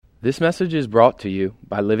This message is brought to you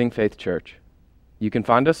by Living Faith Church. You can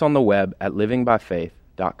find us on the web at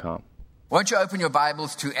livingbyfaith.com. Won't you open your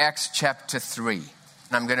Bibles to Acts chapter 3? And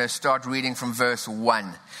I'm going to start reading from verse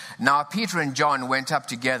 1. Now Peter and John went up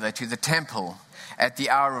together to the temple at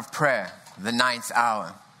the hour of prayer, the 9th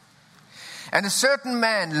hour. And a certain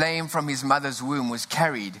man, lame from his mother's womb, was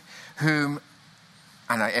carried, whom...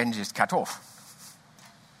 And I end just cut off.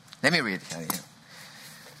 Let me read it.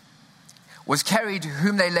 Was carried,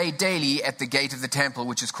 whom they laid daily at the gate of the temple,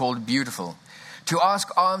 which is called Beautiful, to ask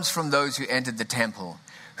alms from those who entered the temple,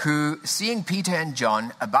 who, seeing Peter and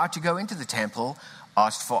John about to go into the temple,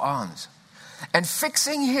 asked for alms. And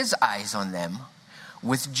fixing his eyes on them,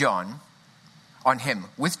 with John,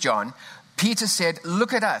 Peter said,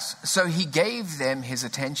 "Look at us." So he gave them his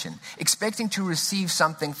attention, expecting to receive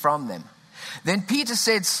something from them. Then Peter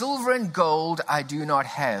said, "Silver and gold I do not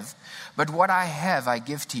have, but what I have I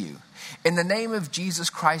give to you. In the name of Jesus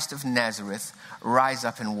Christ of Nazareth, rise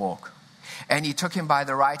up and walk." And he took him by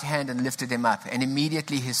the right hand and lifted him up, and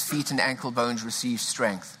immediately his feet and ankle bones received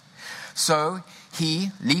strength. So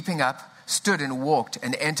he, leaping up, stood and walked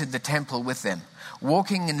and entered the temple with them,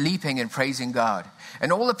 walking and leaping and praising God.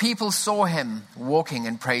 And all the people saw him walking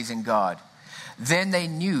and praising God. Then they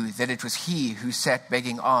knew that it was he who sat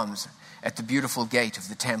begging alms at the beautiful gate of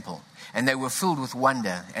the temple, and they were filled with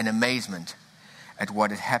wonder and amazement at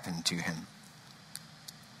what had happened to him.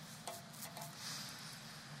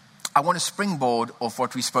 I want to springboard off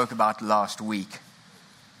what we spoke about last week.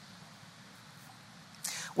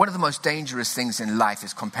 One of the most dangerous things in life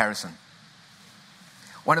is comparison.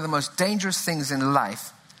 One of the most dangerous things in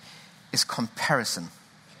life is comparison.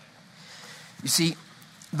 You see,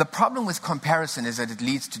 the problem with comparison is that it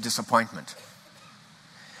leads to disappointment.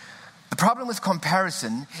 The problem with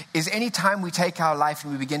comparison is any time we take our life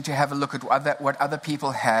and we begin to have a look at what other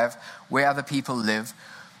people have, where other people live,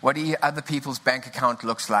 what other people's bank account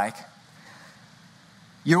looks like,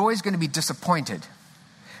 you're always going to be disappointed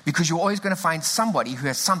because you're always going to find somebody who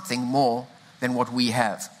has something more than what we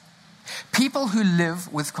have. People who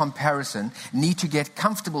live with comparison need to get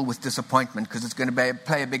comfortable with disappointment because it's going to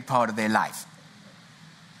play a big part of their life.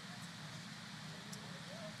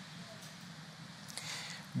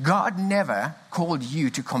 God never called you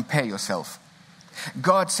to compare yourself.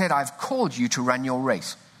 God said, "I've called you to run your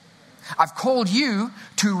race. I've called you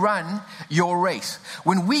to run your race."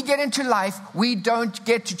 When we get into life, we don't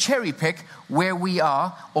get to cherry pick where we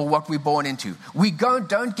are or what we're born into. We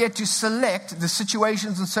don't get to select the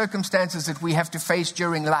situations and circumstances that we have to face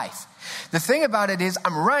during life. The thing about it is,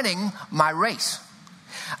 I'm running my race.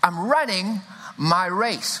 I'm running my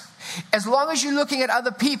race. As long as you're looking at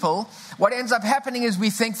other people, what ends up happening is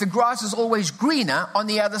we think the grass is always greener on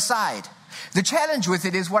the other side. The challenge with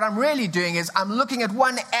it is what I'm really doing is I'm looking at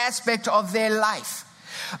one aspect of their life.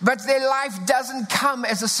 But their life doesn't come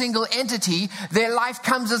as a single entity. Their life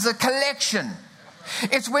comes as a collection.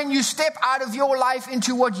 It's when you step out of your life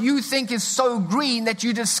into what you think is so green that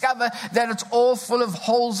you discover that it's all full of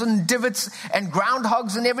holes and divots and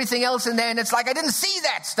groundhogs and everything else in there. And it's like, I didn't see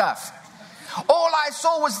that stuff. All I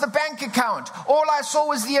saw was the bank account. All I saw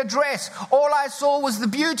was the address. All I saw was the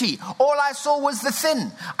beauty. All I saw was the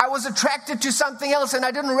thin. I was attracted to something else and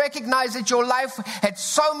I didn't recognize that your life had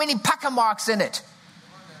so many pucker marks in it.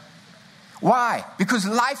 Why? Because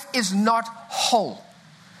life is not whole.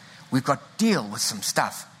 We've got to deal with some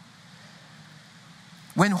stuff.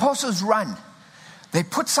 When horses run, they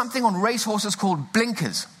put something on racehorses called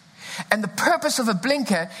blinkers. And the purpose of a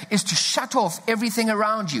blinker is to shut off everything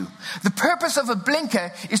around you. The purpose of a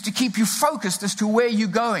blinker is to keep you focused as to where you're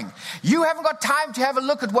going. You haven't got time to have a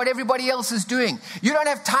look at what everybody else is doing. You don't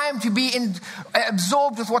have time to be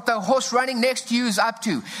absorbed with what the horse running next to you is up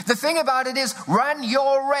to. The thing about it is, run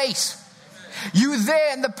your race. You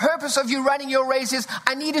there, and the purpose of you running your race is,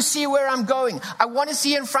 I need to see where I'm going. I want to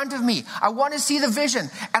see in front of me. I want to see the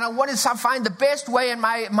vision. And I want to find the best way and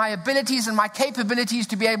my abilities and my capabilities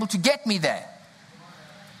to be able to get me there.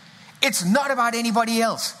 It's not about anybody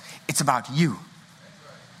else. It's about you.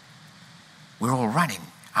 We're all running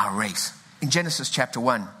our race. In Genesis chapter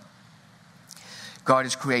 1, God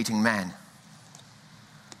is creating man.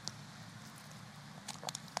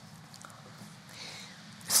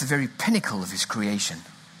 It's the very pinnacle of his creation.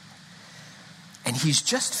 And he's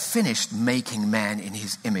just finished making man in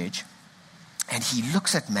his image. And he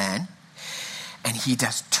looks at man and he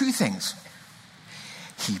does two things.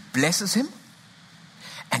 He blesses him,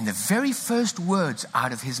 and the very first words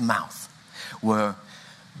out of his mouth were,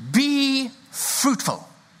 "Be fruitful,"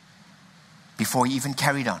 before he even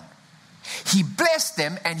carried on. He blessed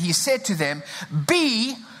them and he said to them,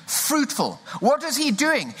 "Be fruitful. What is he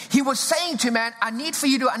doing? He was saying to man, I need for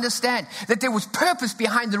you to understand that there was purpose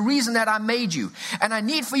behind the reason that I made you. And I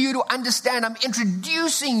need for you to understand I'm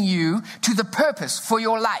introducing you to the purpose for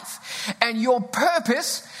your life. And your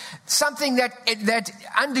purpose, something that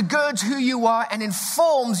undergirds who you are and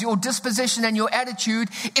informs your disposition and your attitude,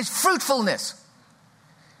 is fruitfulness.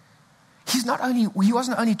 He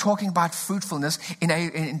wasn't only talking about fruitfulness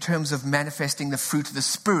in terms of manifesting the fruit of the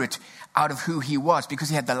Spirit out of who he was, because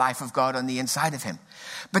he had the life of God on the inside of him.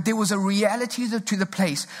 But there was a reality to the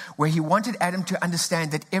place where he wanted Adam to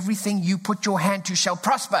understand that everything you put your hand to shall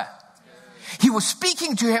prosper. He was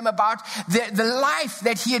speaking to him about the life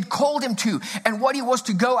that he had called him to, and what he was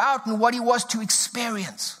to go out and what he was to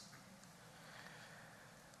experience.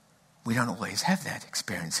 We don't always have that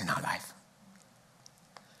experience in our life.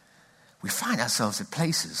 We find ourselves at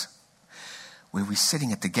places where we're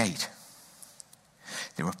sitting at the gate.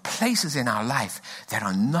 There are places in our life that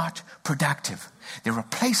are not productive. There are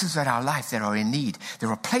places in our life that are in need. There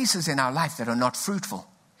are places in our life that are not fruitful.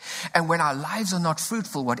 And when our lives are not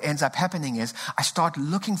fruitful, what ends up happening is I start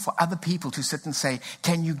looking for other people to sit and say,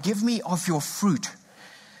 can you give me of your fruit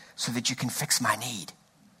so that you can fix my need?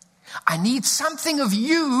 I need something of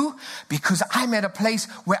you because I'm at a place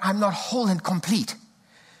where I'm not whole and complete.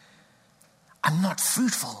 I'm not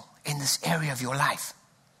fruitful in this area of your life.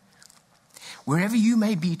 Wherever you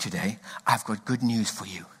may be today, I've got good news for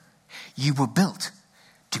you. You were built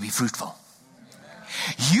to be fruitful.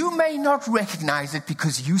 You may not recognize it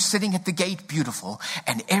because you're sitting at the gate beautiful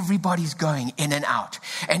and everybody's going in and out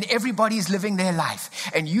and everybody's living their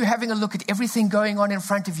life and you having a look at everything going on in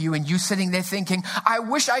front of you and you sitting there thinking, I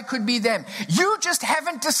wish I could be them. You just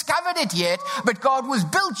haven't discovered it yet, but God has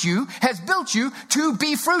built you to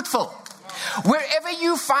be fruitful. Wherever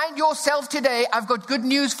you find yourself today, I've got good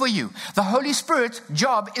news for you. The Holy Spirit's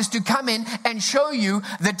job is to come in and show you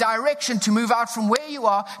the direction to move out from where you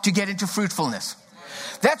are to get into fruitfulness.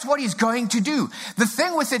 That's what he's going to do. The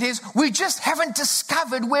thing with it is we just haven't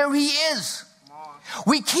discovered where he is.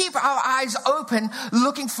 We keep our eyes open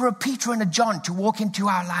looking for a Peter and a John to walk into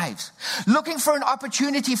our lives. Looking for an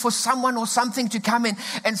opportunity for someone or something to come in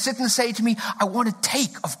and sit and say to me, I want to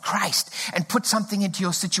take of Christ and put something into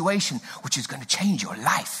your situation which is going to change your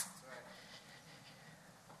life.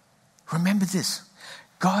 Remember this,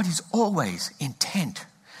 God is always intent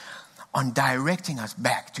on directing us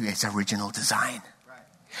back to his original design.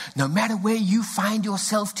 No matter where you find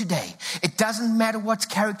yourself today, it doesn't matter what's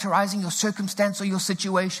characterizing your circumstance or your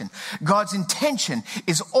situation. God's intention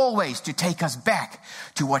is always to take us back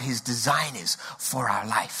to what his design is for our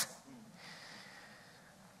life.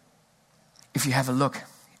 If you have a look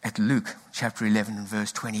at Luke chapter 11 and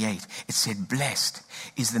verse 28, it said, blessed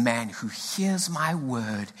is the man who hears my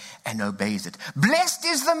word and obeys it. Blessed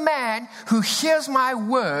is the man who hears my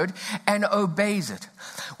word and obeys it.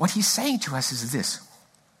 What he's saying to us is this.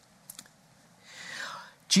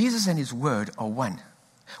 Jesus and his word are one.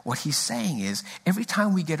 What he's saying is, every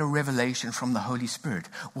time we get a revelation from the Holy Spirit,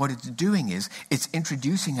 what it's doing is, it's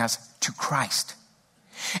introducing us to Christ.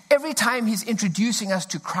 Every time he's introducing us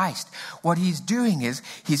to Christ, what he's doing is,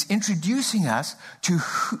 he's introducing us to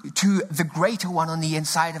the greater one on the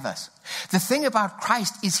inside of us. The thing about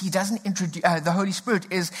Christ is he doesn't introduce, the Holy Spirit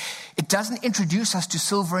is, it doesn't introduce us to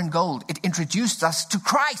silver and gold. It introduced us to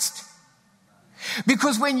Christ.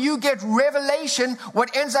 Because when you get revelation,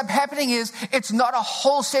 what ends up happening is it's not a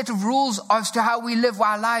whole set of rules as to how we live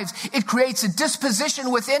our lives. It creates a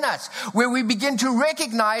disposition within us where we begin to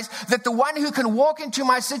recognize that the one who can walk into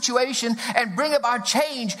my situation and bring about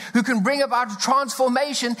change, who can bring about a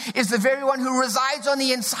transformation, is the very one who resides on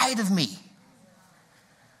the inside of me.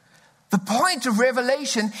 The point of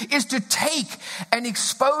revelation is to take and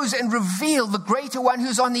expose and reveal the greater one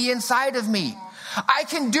who's on the inside of me. I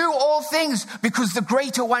can do all things because the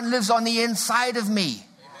greater one lives on the inside of me.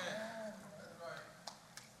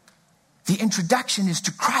 The introduction is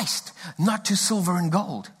to Christ, not to silver and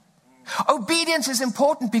gold. Obedience is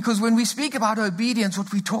important because when we speak about obedience,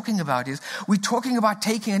 what we're talking about is we're talking about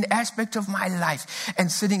taking an aspect of my life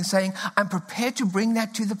and saying, I'm prepared to bring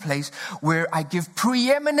that to the place where I give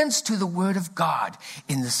preeminence to the word of God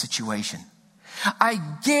in this situation. I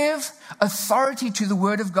give authority to the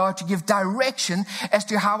word of God to give direction as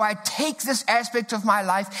to how I take this aspect of my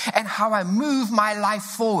life and how I move my life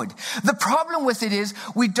forward. The problem with it is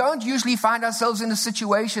we don't usually find ourselves in a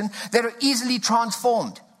situation that are easily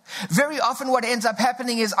transformed. Very often what ends up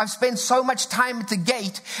happening is I've spent so much time at the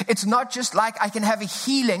gate, it's not just like I can have a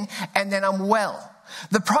healing and then I'm well.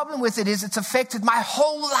 The problem with it is it's affected my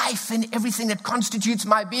whole life and everything that constitutes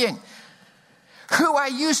my being. Who I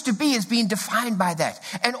used to be is being defined by that.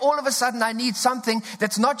 And all of a sudden I need something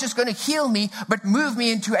that's not just going to heal me, but move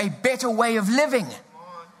me into a better way of living.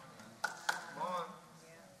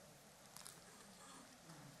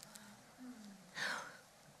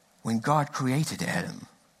 When God created Adam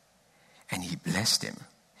and he blessed him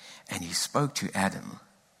and he spoke to Adam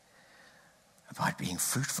about being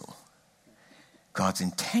fruitful, God's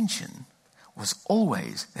intention was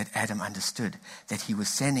always that Adam understood that he was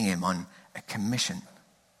sending him on a commission.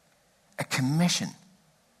 A commission.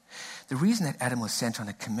 The reason that Adam was sent on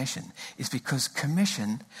a commission is because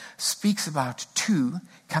commission speaks about two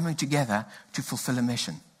coming together to fulfill a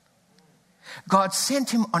mission. God sent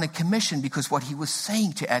him on a commission because what he was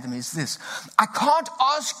saying to Adam is this: I can't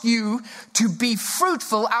ask you to be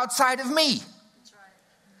fruitful outside of me.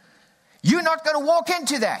 You're not going to walk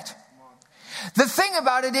into that. The thing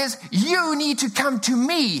about it is, you need to come to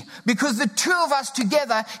me because the two of us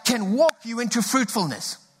together can walk you into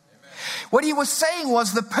fruitfulness. Amen. What he was saying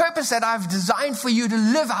was, the purpose that I've designed for you to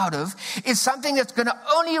live out of is something that's going to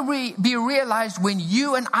only be realized when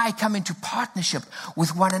you and I come into partnership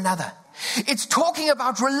with one another. It's talking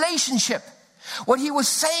about relationship. What he was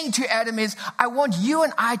saying to Adam is, I want you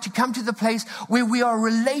and I to come to the place where we are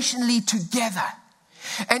relationally together.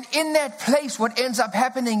 And in that place, what ends up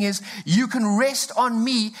happening is you can rest on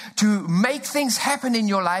me to make things happen in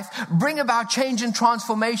your life, bring about change and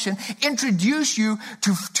transformation, introduce you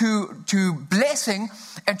to blessing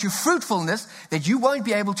and to fruitfulness that you won't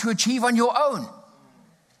be able to achieve on your own.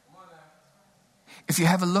 If you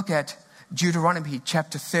have a look at Deuteronomy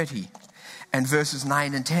chapter 30 and verses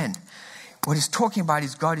 9 and 10, what he's talking about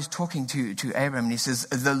is God is talking to Abraham, and he says,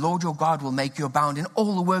 the Lord your God will make you abound in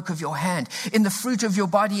all the work of your hand, in the fruit of your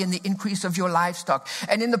body, in the increase of your livestock,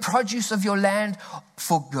 and in the produce of your land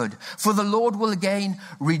for good. For the Lord will again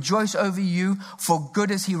rejoice over you for good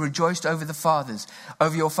as he rejoiced over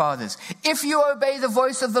your fathers. If you obey the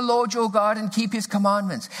voice of the Lord your God and keep his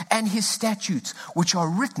commandments and his statutes, which are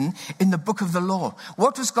written in the book of the law.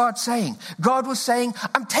 What was God saying? God was saying,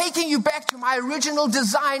 I'm taking you back to my original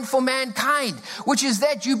design for mankind, which is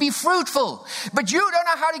that you be fruitful, but you don't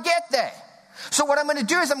know how to get there. So what I'm going to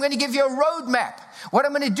do is I'm going to give you a roadmap. What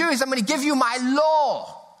I'm going to do is I'm going to give you my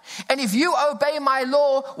law. And if you obey my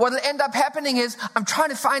law, what will end up happening is I'm trying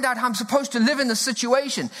to find out how I'm supposed to live in this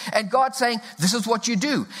situation. And God's saying, this is what you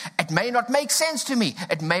do. It may not make sense to me.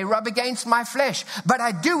 It may rub against my flesh. But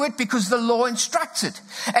I do it because the law instructs it.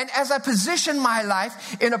 And as I position my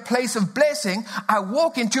life in a place of blessing, I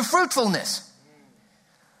walk into fruitfulness.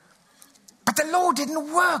 But the law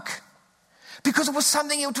didn't work because it was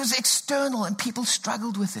something that was external and people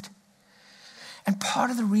struggled with it. And part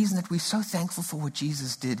of the reason that we're so thankful for what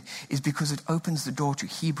Jesus did is because it opens the door to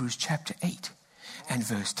Hebrews chapter 8 and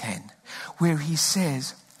verse 10, where he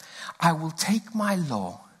says, I will take my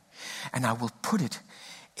law and I will put it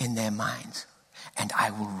in their minds and I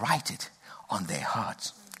will write it on their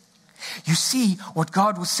hearts. You see, what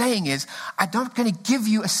God was saying is, I'm not going to give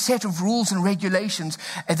you a set of rules and regulations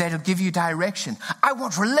that'll give you direction. I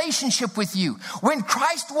want relationship with you. When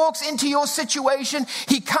Christ walks into your situation,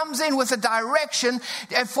 he comes in with a direction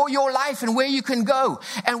for your life and where you can go.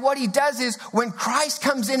 And what he does is, when Christ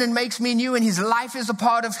comes in and makes me new and his life is a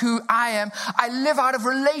part of who I am, I live out of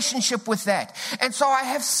relationship with that. And so I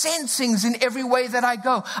have sensings in every way that I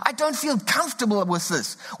go. I don't feel comfortable with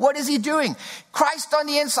this. What is he doing? Christ on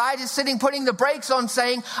the inside is sitting, putting the brakes on,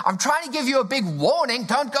 saying, I'm trying to give you a big warning,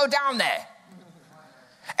 don't go down there.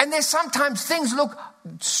 And there's sometimes things look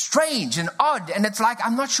strange and odd, and it's like,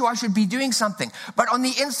 I'm not sure I should be doing something. But on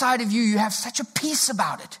the inside of you, you have such a peace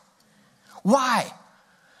about it. Why?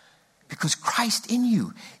 Because Christ in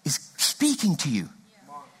you is speaking to you.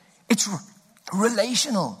 It's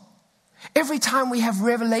relational. Every time we have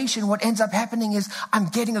revelation, what ends up happening is I'm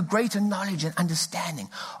getting a greater knowledge and understanding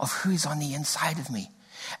of who is on the inside of me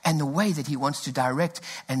and the way that he wants to direct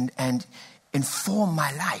and inform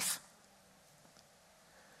my life.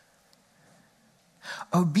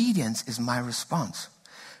 Obedience is my response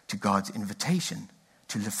to God's invitation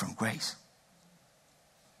to live from grace.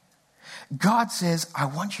 God says, I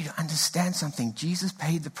want you to understand something. Jesus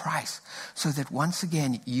paid the price so that once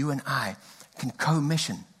again you and I can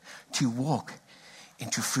co-mission to walk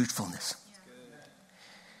into fruitfulness.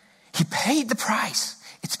 He paid the price.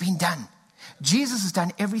 It's been done. Jesus has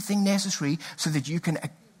done everything necessary so that you can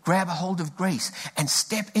grab a hold of grace and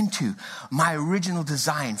step into my original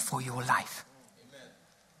design for your life.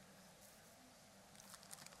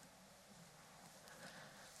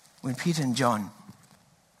 When Peter and John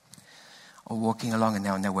are walking along and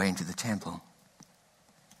they're on their way into the temple,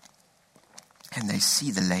 and they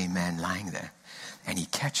see the lame man lying there, and he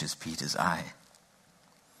catches Peter's eye.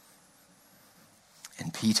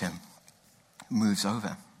 And Peter moves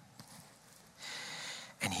over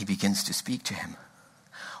and he begins to speak to him.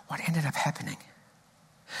 What ended up happening?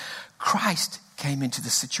 Christ came into the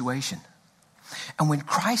situation. And when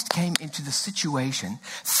Christ came into the situation,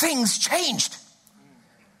 things changed.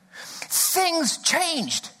 Things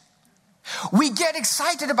changed. We get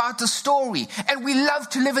excited about the story and we love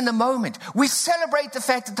to live in the moment. We celebrate the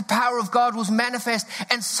fact that the power of God was manifest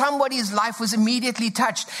and somebody's life was immediately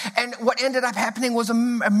touched. And what ended up happening was a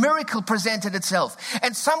miracle presented itself.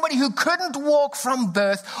 And somebody who couldn't walk from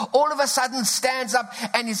birth all of a sudden stands up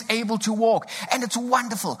and is able to walk. And it's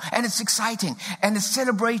wonderful and it's exciting and it's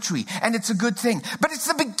celebratory and it's a good thing. But it's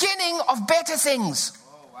the beginning of better things.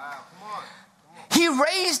 He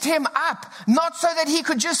raised him up, not so that he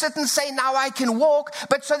could just sit and say, now I can walk,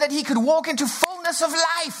 but so that he could walk into fullness of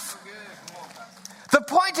life. The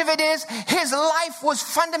point of it is, his life was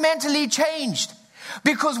fundamentally changed.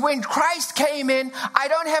 Because when Christ came in, I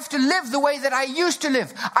don't have to live the way that I used to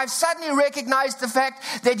live. I've suddenly recognized the fact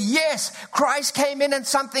that yes, Christ came in and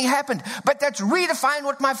something happened, but that's redefined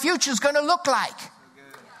what my future is going to look like.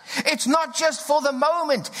 It's not just for the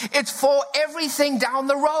moment, it's for everything down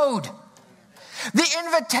the road. The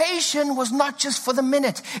invitation was not just for the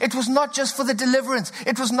minute. It was not just for the deliverance.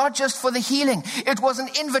 It was not just for the healing. It was an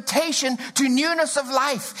invitation to newness of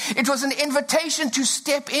life. It was an invitation to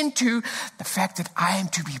step into the fact that I am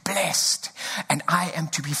to be blessed and I am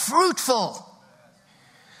to be fruitful.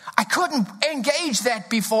 I couldn't engage that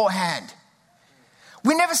beforehand.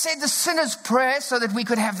 We never said the sinner's prayer so that we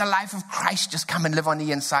could have the life of Christ just come and live on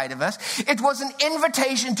the inside of us. It was an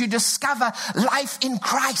invitation to discover life in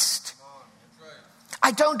Christ. I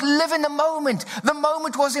don't live in the moment. The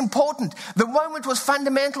moment was important. The moment was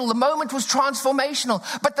fundamental. The moment was transformational.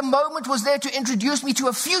 But the moment was there to introduce me to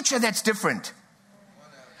a future that's different.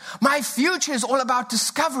 My future is all about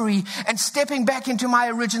discovery and stepping back into my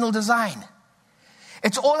original design.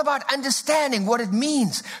 It's all about understanding what it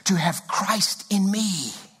means to have Christ in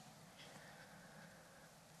me.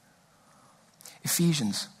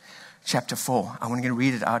 Ephesians chapter 4. I want to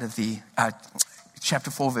read it out of the chapter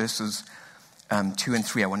 4 verses 2 and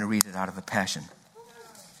 3. I want to read it out of the Passion.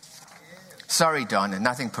 Sorry, Donna,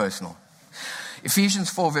 nothing personal. Ephesians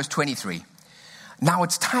 4 verse 23. Now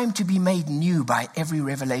it's time to be made new by every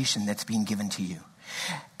revelation that's been given to you,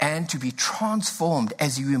 and to be transformed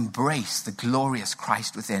as you embrace the glorious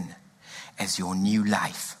Christ within as your new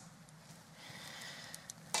life.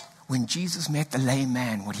 When Jesus met the lame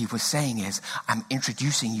man, what he was saying is, I'm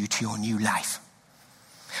introducing you to your new life.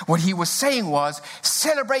 What he was saying was,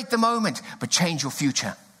 celebrate the moment, but change your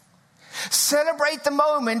future. Celebrate the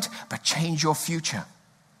moment, but change your future.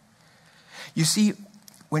 You see,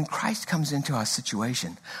 when Christ comes into our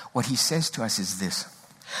situation, what he says to us is this: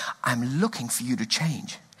 I'm looking for you to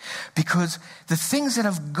change. Because the things that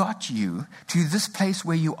have got you to this place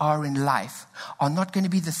where you are in life are not going to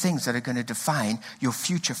be the things that are going to define your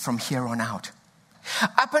future from here on out.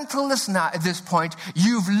 Up until this point,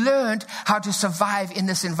 you've learned how to survive in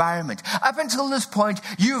this environment. Up until this point,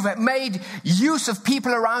 you've made use of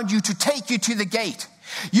people around you to take you to the gate.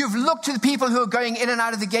 You've looked to the people who are going in and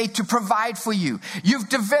out of the gate to provide for you. You've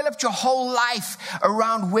developed your whole life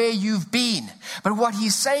around where you've been. But what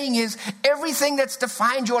he's saying is, everything that's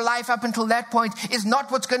defined your life up until that point is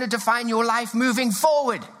not what's going to define your life moving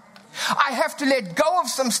forward. I have to let go of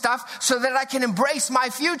some stuff so that I can embrace my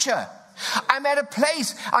future. I'm at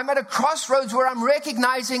a crossroads where I'm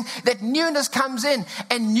recognizing that newness comes in,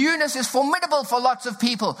 and newness is formidable for lots of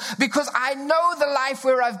people because I know the life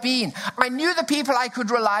where I've been. I knew the people I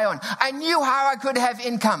could rely on. I knew how I could have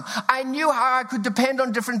income. I knew how I could depend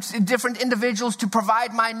on different individuals to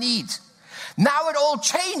provide my needs. Now it all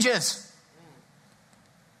changes.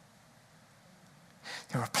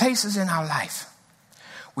 There are places in our life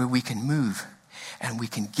where we can move and we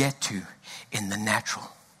can get to in the natural.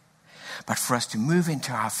 But for us to move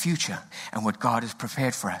into our future and what God has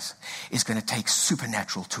prepared for us is going to take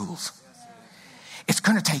supernatural tools. It's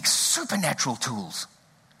going to take supernatural tools.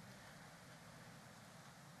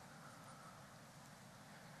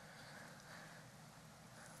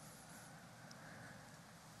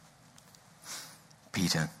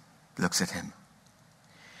 Peter looks at him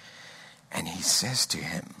and he says to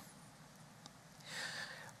him,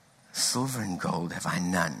 silver and gold have I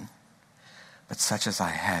none, but such as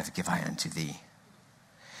I have give I unto thee.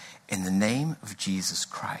 In the name of Jesus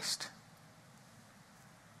Christ.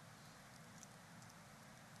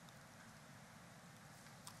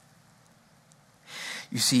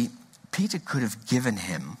 You see, Peter could have given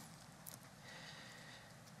him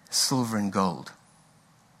silver and gold,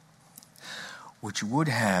 which would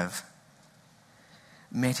have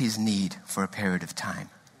met his need for a period of time.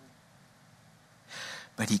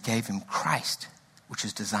 But he gave him Christ, which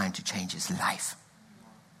was designed to change his life.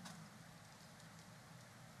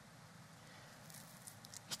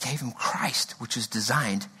 He gave him Christ, which was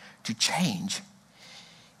designed to change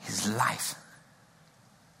his life.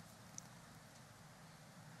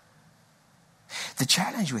 The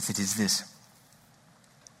challenge with it is this.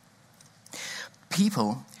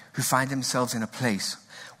 People who find themselves in a place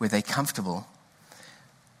where they're comfortable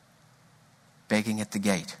begging at the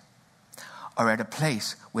gate are at a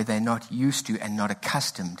place where they're not used to and not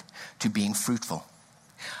accustomed to being fruitful.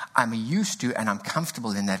 I'm used to and I'm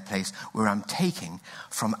comfortable in that place where I'm taking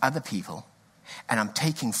from other people and I'm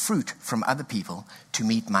taking fruit from other people to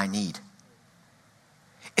meet my need.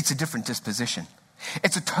 It's a different disposition.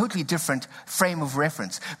 It's a totally different frame of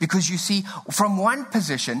reference, because you see, from one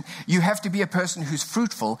position, you have to be a person who's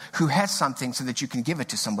fruitful, who has something so that you can give it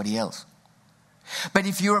to somebody else. But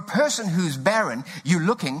if you're a person who's barren, you're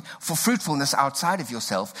looking for fruitfulness outside of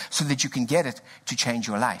yourself so that you can get it to change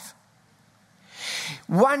your life.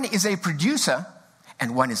 One is a producer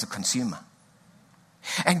and one is a consumer.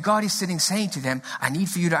 And God is sitting saying to them, I need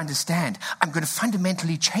for you to understand, I'm going to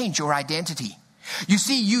fundamentally change your identity. You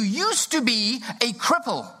see, you used to be a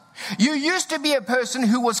cripple. You used to be a person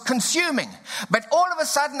who was consuming. But all of a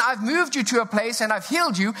sudden, I've moved you to a place and I've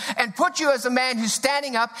healed you and put you as a man who's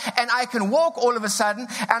standing up, and I can walk all of a sudden,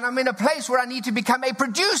 and I'm in a place where I need to become a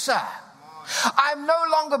producer. I'm no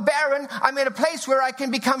longer barren. I'm in a place where I can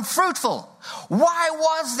become fruitful. Why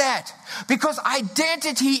was that? Because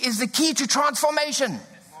identity is the key to transformation.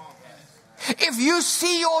 If you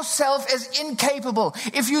see yourself as incapable,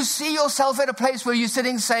 if you see yourself at a place where you're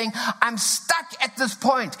sitting saying, I'm stuck at this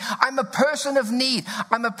point, I'm a person of need,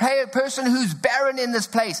 I'm a person who's barren in this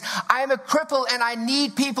place, I am a cripple and I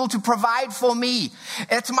need people to provide for me.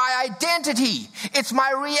 It's my identity, it's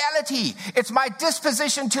my reality, it's my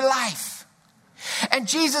disposition to life. And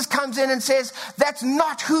Jesus comes in and says, that's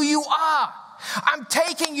not who you are. I'm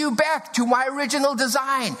taking you back to my original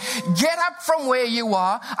design. Get up from where you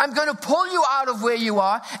are. I'm going to pull you out of where you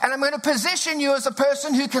are, and I'm going to position you as a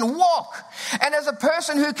person who can walk. And as a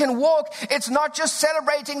person who can walk, it's not just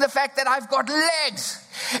celebrating the fact that I've got legs.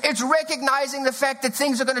 It's recognizing the fact that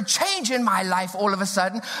things are going to change in my life all of a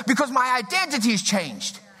sudden because my identity has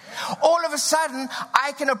changed. All of a sudden,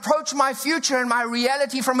 I can approach my future and my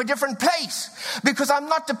reality from a different place because I'm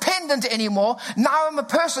not dependent anymore. Now I'm a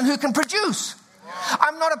person who can produce.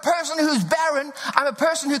 I'm not a person who's barren. I'm a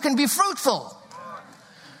person who can be fruitful.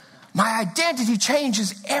 My identity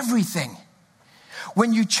changes everything.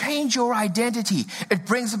 When you change your identity, it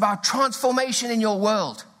brings about transformation in your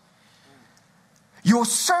world. Your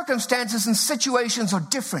circumstances and situations are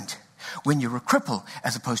different when you're a cripple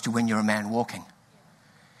as opposed to when you're a man walking.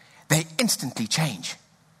 They instantly change.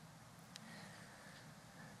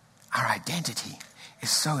 Our identity is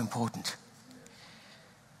so important.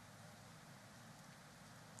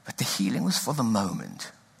 But the healing was for the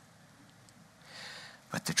moment.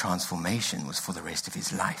 But the transformation was for the rest of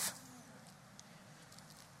his life.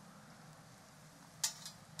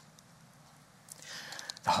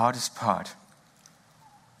 The hardest part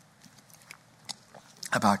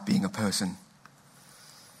about being a person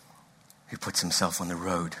who puts himself on the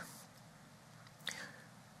road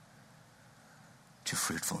to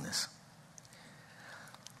fruitfulness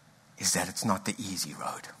is that it's not the easy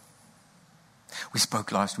road. We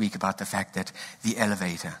spoke last week about the fact that the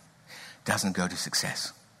elevator doesn't go to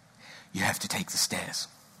success. You have to take the stairs.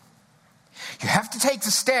 You have to take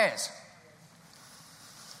the stairs.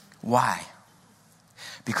 Why?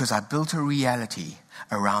 Because I built a reality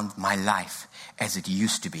around my life as it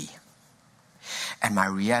used to be. And my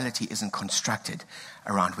reality isn't constructed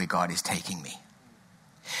around where God is taking me.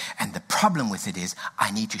 And the problem with it is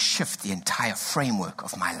I need to shift the entire framework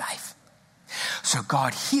of my life. So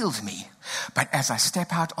God healed me, but as I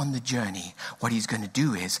step out on the journey, what he's going to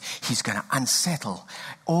do is he's going to unsettle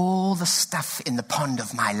all the stuff in the pond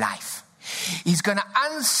of my life. He's going to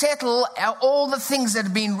unsettle all the things that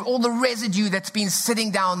have been, all the residue that's been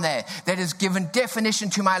sitting down there that has given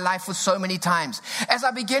definition to my life for so many times. As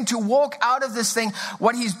I begin to walk out of this thing,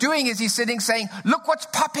 what he's doing is he's sitting saying, look what's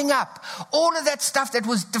popping up. All of that stuff that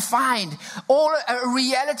was defined, all a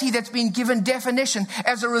reality that's been given definition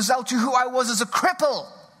as a result to who I was as a cripple.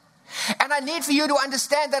 And I need for you to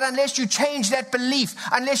understand that unless you change that belief,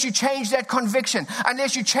 unless you change that conviction,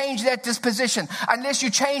 unless you change that disposition, unless you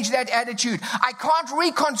change that attitude, I can't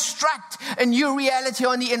reconstruct a new reality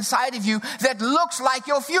on the inside of you that looks like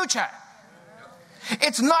your future.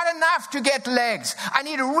 It's not enough to get legs. I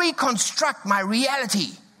need to reconstruct my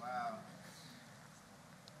reality.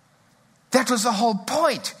 That was the whole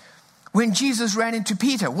point. When Jesus ran into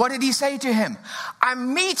Peter, what did he say to him?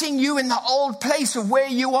 I'm meeting you in the old place of where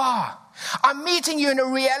you are. I'm meeting you in a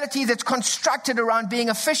reality that's constructed around being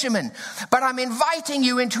a fisherman. But I'm inviting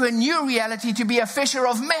you into a new reality to be a fisher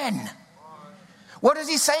of men. What is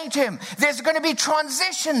he saying to him? There's going to be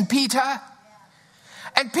transition, Peter.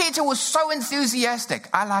 And Peter was so enthusiastic.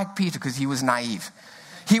 I like Peter because he was naive.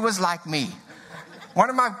 He was like me. One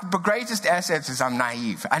of my greatest assets is I'm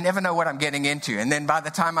naive. I never know what I'm getting into. And then by the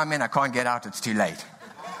time I'm in, I can't get out. It's too late.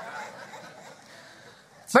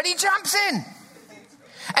 But he jumps in.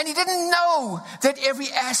 And he didn't know that every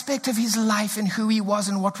aspect of his life and who he was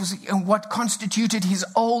and what constituted his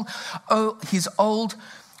old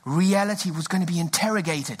reality was going to be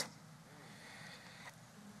interrogated.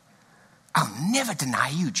 I'll never deny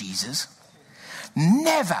you, Jesus.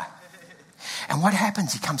 Never. And what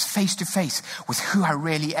happens? He comes face to face with who I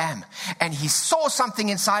really am. And he saw something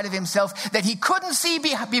inside of himself that he couldn't see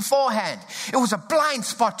beforehand. It was a blind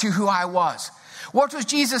spot to who I was. What was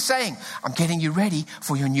Jesus saying? I'm getting you ready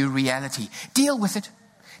for your new reality. Deal with it.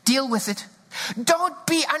 Deal with it. Don't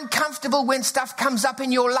be uncomfortable when stuff comes up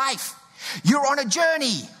in your life. You're on a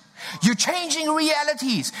journey. You're changing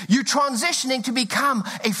realities. You're transitioning to become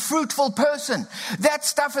a fruitful person. That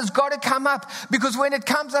stuff has got to come up, because when it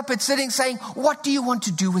comes up, it's sitting saying, what do you want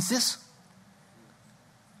to do with this?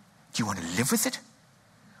 Do you want to live with it?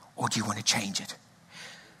 Or do you want to change it?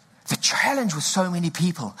 The challenge with so many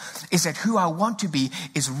people is that who I want to be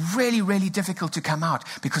is really, really difficult to come out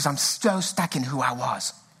because I'm so stuck in who I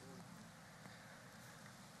was.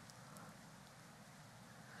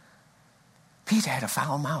 Peter had a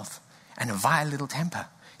foul mouth and a vile little temper.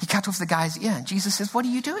 He cut off the guy's ear, and Jesus says, what are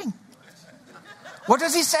you doing? What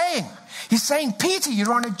is he saying? He's saying, Peter,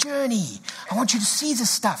 you're on a journey. I want you to see this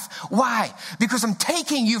stuff. Why? Because I'm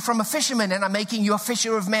taking you from a fisherman and I'm making you a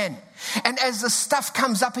fisher of men. And as the stuff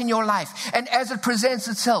comes up in your life and as it presents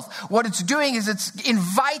itself, what it's doing is it's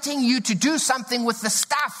inviting you to do something with the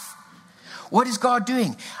stuff. What is God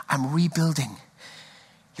doing? I'm rebuilding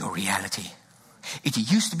your reality. It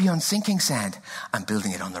used to be on sinking sand. I'm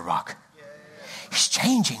building it on the rock. He's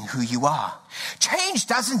changing who you are. Change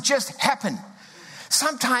doesn't just happen.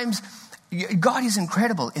 Sometimes God is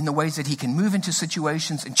incredible in the ways that he can move into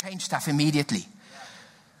situations and change stuff immediately.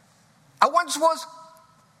 I once was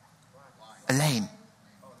lame.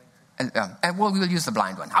 And we'll use the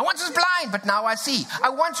blind one. I once was blind, but now I see. I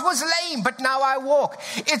once was lame, but now I walk.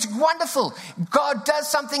 It's wonderful. God does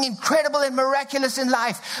something incredible and miraculous in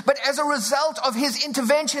life. But as a result of his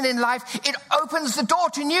intervention in life, it opens the door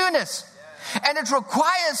to newness. And it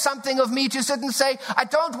requires something of me to sit and say, I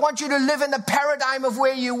don't want you to live in the paradigm of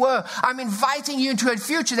where you were. I'm inviting you into a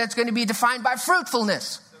future that's going to be defined by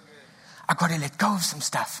fruitfulness. I've got to let go of some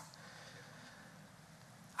stuff.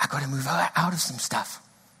 I've got to move out of some stuff.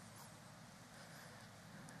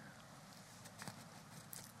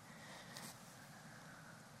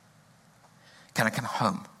 Can I come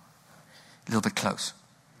home? A little bit close.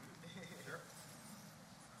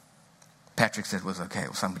 Patrick said it was okay.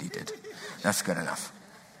 Well, somebody did. That's good enough.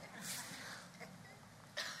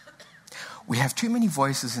 We have too many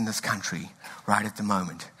voices in this country right at the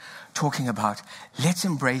moment talking about, let's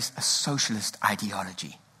embrace a socialist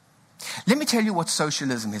ideology. Let me tell you what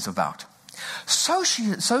socialism is about.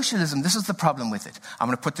 Socialism, this is the problem with it. I'm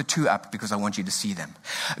going to put the two up because I want you to see them.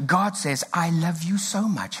 God says, I love you so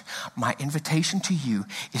much. My invitation to you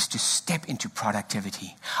is to step into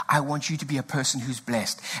productivity. I want you to be a person who's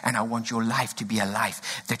blessed, and I want your life to be a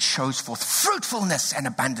life that shows forth fruitfulness and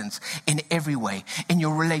abundance in every way, in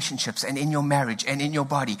your relationships and in your marriage and in your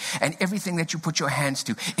body, and everything that you put your hands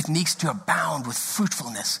to. It needs to abound with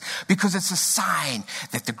fruitfulness because it's a sign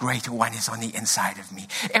that the greater one is on the inside of me.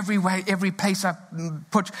 Every place I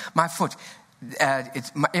put my foot,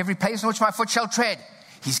 every place in which my foot shall tread,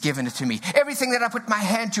 he's given it to me. Everything that I put my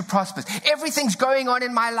hand to prospers. Everything's going on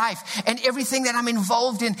in my life, and everything that I'm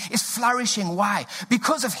involved in is flourishing. Why?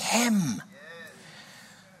 Because of him.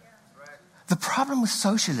 The problem with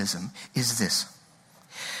socialism is this.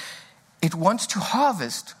 It wants to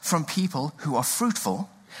harvest from people who are fruitful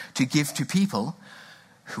to give to people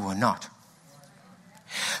who are not.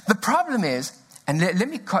 The problem is, and let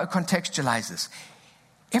me contextualize this.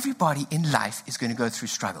 Everybody in life is going to go through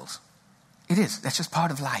struggles. It is. That's just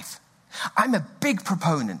part of life. I'm a big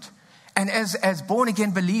proponent. And as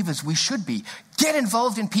born-again believers, we should be. Get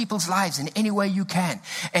involved in people's lives in any way you can.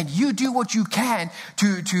 And you do what you can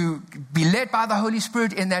to be led by the Holy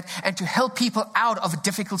Spirit in that and to help people out of a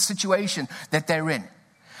difficult situation that they're in.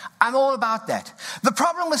 I'm all about that. The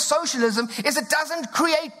problem with socialism is it doesn't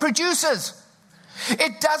create producers.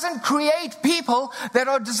 It doesn't create people that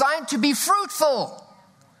are designed to be fruitful.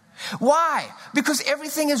 Why? Because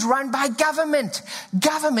everything is run by government.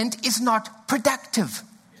 Government is not productive.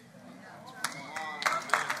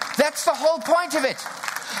 That's the whole point of it.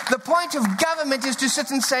 The point of government is to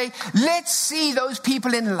sit and say, let's see those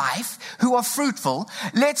people in life who are fruitful.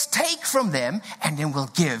 Let's take from them, and then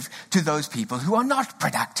we'll give to those people who are not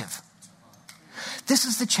productive. This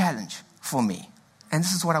is the challenge for me. And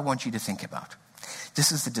this is what I want you to think about.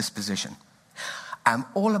 This is the disposition. I'm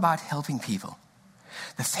all about helping people.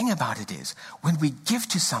 The thing about it is, when we give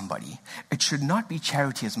to somebody, it should not be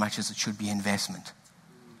charity as much as it should be investment.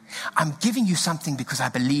 I'm giving you something because I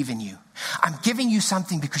believe in you. I'm giving you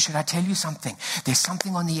something because, should I tell you something? There's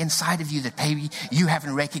something on the inside of you that maybe you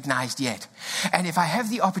haven't recognized yet. And if I have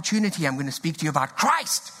the opportunity, I'm going to speak to you about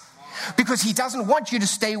Christ. Because he doesn't want you to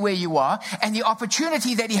stay where you are. And the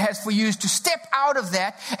opportunity that he has for you is to step out of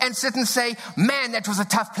that and sit and say, man, that was a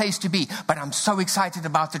tough place to be. But I'm so excited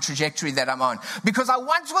about the trajectory that I'm on. Because I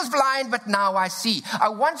once was blind, but now I see. I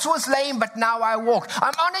once was lame, but now I walk.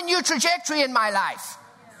 I'm on a new trajectory in my life.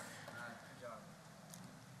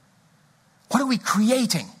 What are we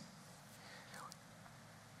creating?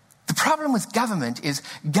 The problem with government is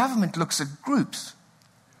government looks at groups.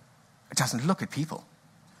 It doesn't look at people.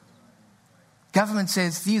 Government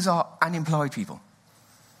says these are unemployed people.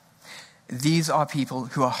 These are people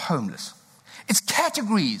who are homeless. It's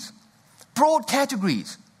categories, broad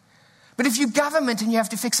categories. But if you're government and you have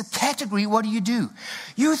to fix a category, what do?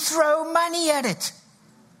 You throw money at it.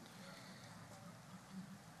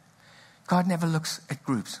 God never looks at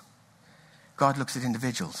groups. God looks at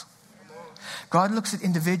individuals. God looks at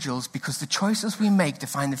individuals because the choices we make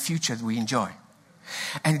define the future that we enjoy.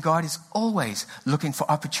 And God is always looking for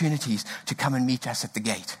opportunities to come and meet us at the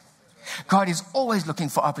gate. God is always looking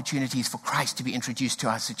for opportunities for Christ to be introduced to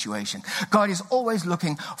our situation. God is always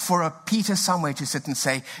looking for a Peter somewhere to sit and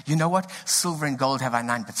say, you know what? Silver and gold have I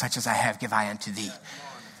none, but such as I have give I unto thee.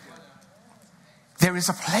 There is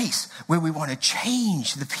a place where we want to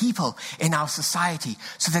change the people in our society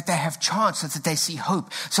so that they have chance, so that they see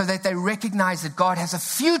hope, so that they recognize that God has a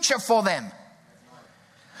future for them.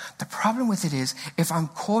 The problem with it is, if I'm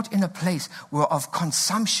caught in a place of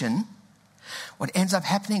consumption, what ends up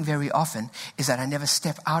happening very often is that I never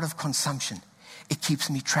step out of consumption. It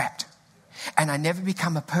keeps me trapped. And I never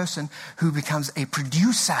become a person who becomes a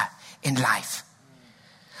producer in life.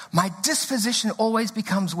 My disposition always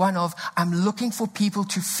becomes one of, I'm looking for people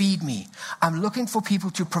to feed me. I'm looking for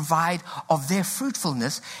people to provide of their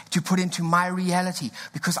fruitfulness to put into my reality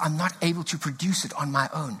because I'm not able to produce it on my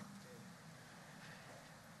own.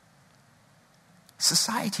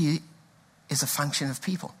 Society is a function of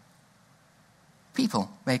people.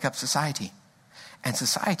 People make up society, and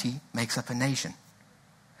society makes up a nation.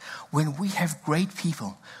 When we have great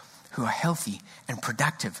people who are healthy and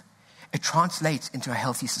productive, it translates into a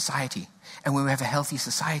healthy society. And when we have a healthy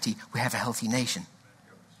society, we have a healthy nation.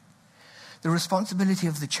 The responsibility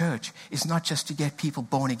of the church is not just to get people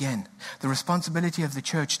born again. The responsibility of the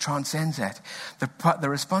church transcends that. The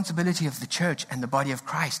responsibility of the church and the body of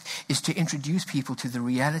Christ is to introduce people to the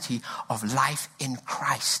reality of life in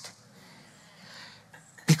Christ.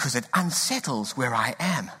 Because it unsettles where I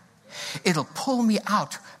am. It'll pull me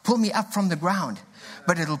up from the ground.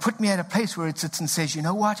 But it'll put me at a place where it sits and says, you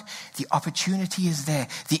know what? The opportunity is there.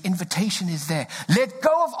 The invitation is there. Let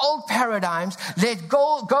go of old paradigms. Let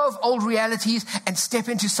go of old realities and step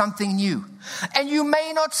into something new. And you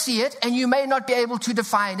may not see it and you may not be able to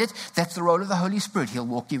define it. That's the role of the Holy Spirit. He'll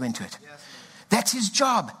walk you into it. That's his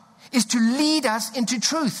job, is to lead us into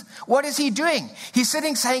truth. What is he doing? He's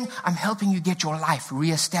sitting saying, I'm helping you get your life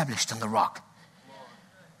reestablished on the rock.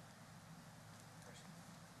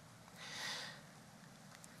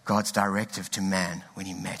 God's directive to man when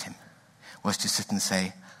he met him was to sit and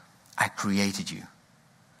say, I created you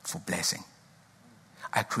for blessing.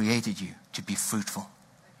 I created you to be fruitful.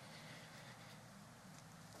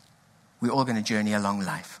 We're all going to journey along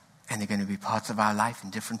life, and there are going to be parts of our life in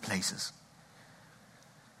different places.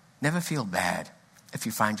 Never feel bad if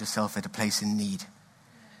you find yourself at a place in need.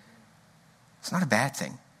 It's not a bad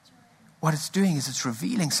thing. What it's doing is it's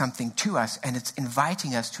revealing something to us, and it's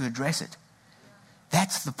inviting us to address it.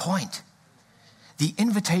 That's the point. The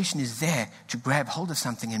invitation is there to grab hold of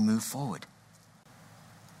something and move forward.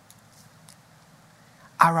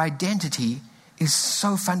 Our identity is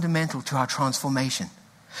so fundamental to our transformation.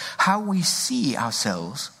 How we see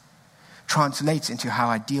ourselves translates into how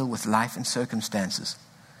I deal with life and circumstances.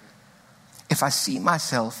 If I see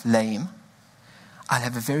myself lame, I'll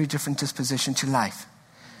have a very different disposition to life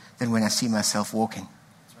than when I see myself walking.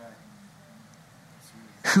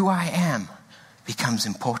 Who I am becomes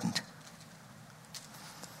important.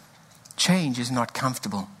 Change is not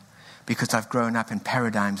comfortable because I've grown up in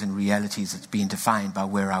paradigms and realities that's been defined by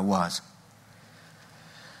where I was.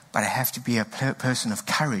 But I have to be a person of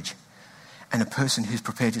courage and a person who's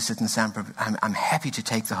prepared to sit and say, I'm happy to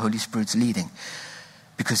take the Holy Spirit's leading,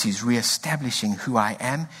 because he's reestablishing who I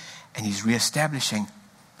am, and he's reestablishing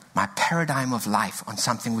my paradigm of life on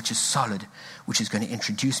something which is solid, which is going to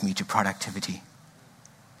introduce me to productivity.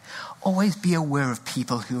 Always be aware of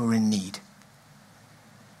people who are in need.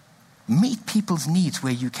 Meet people's needs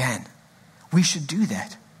where you can. We should do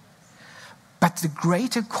that. But the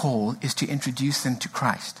greater call is to introduce them to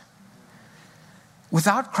Christ.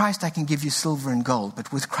 Without Christ, I can give you silver and gold,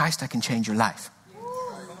 but with Christ, I can change your life.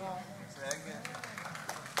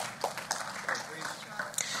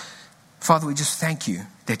 Father, we just thank you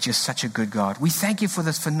that you're such a good God. We thank you for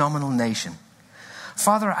this phenomenal nation.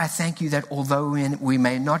 Father, I thank you that although we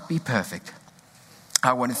may not be perfect,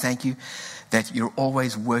 I want to thank you that you're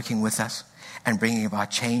always working with us and bringing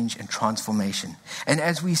about change and transformation. And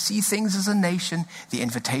as we see things as a nation, the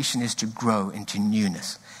invitation is to grow into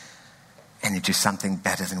newness and into something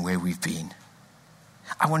better than where we've been.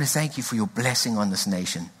 I want to thank you for your blessing on this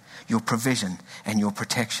nation, your provision and your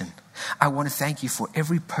protection. I want to thank you for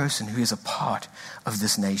every person who is a part of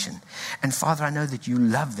this nation. And Father, I know that you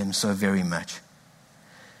love them so very much.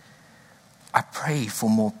 I pray for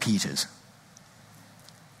more Peters.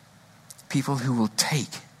 People who will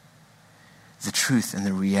take the truth and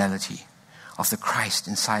the reality of the Christ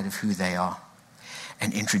inside of who they are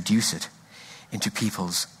and introduce it into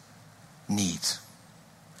people's needs.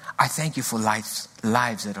 I thank you for lives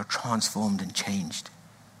that are transformed and changed,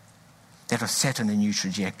 that are set on a new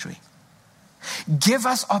trajectory. Give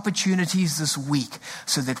us opportunities this week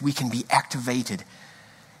so that we can be activated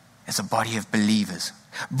as a body of believers.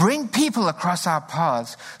 Bring people across our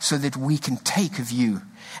paths so that we can take of you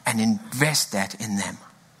and invest that in them.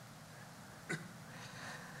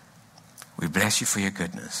 We bless you for your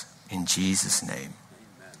goodness. In Jesus' name,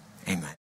 amen.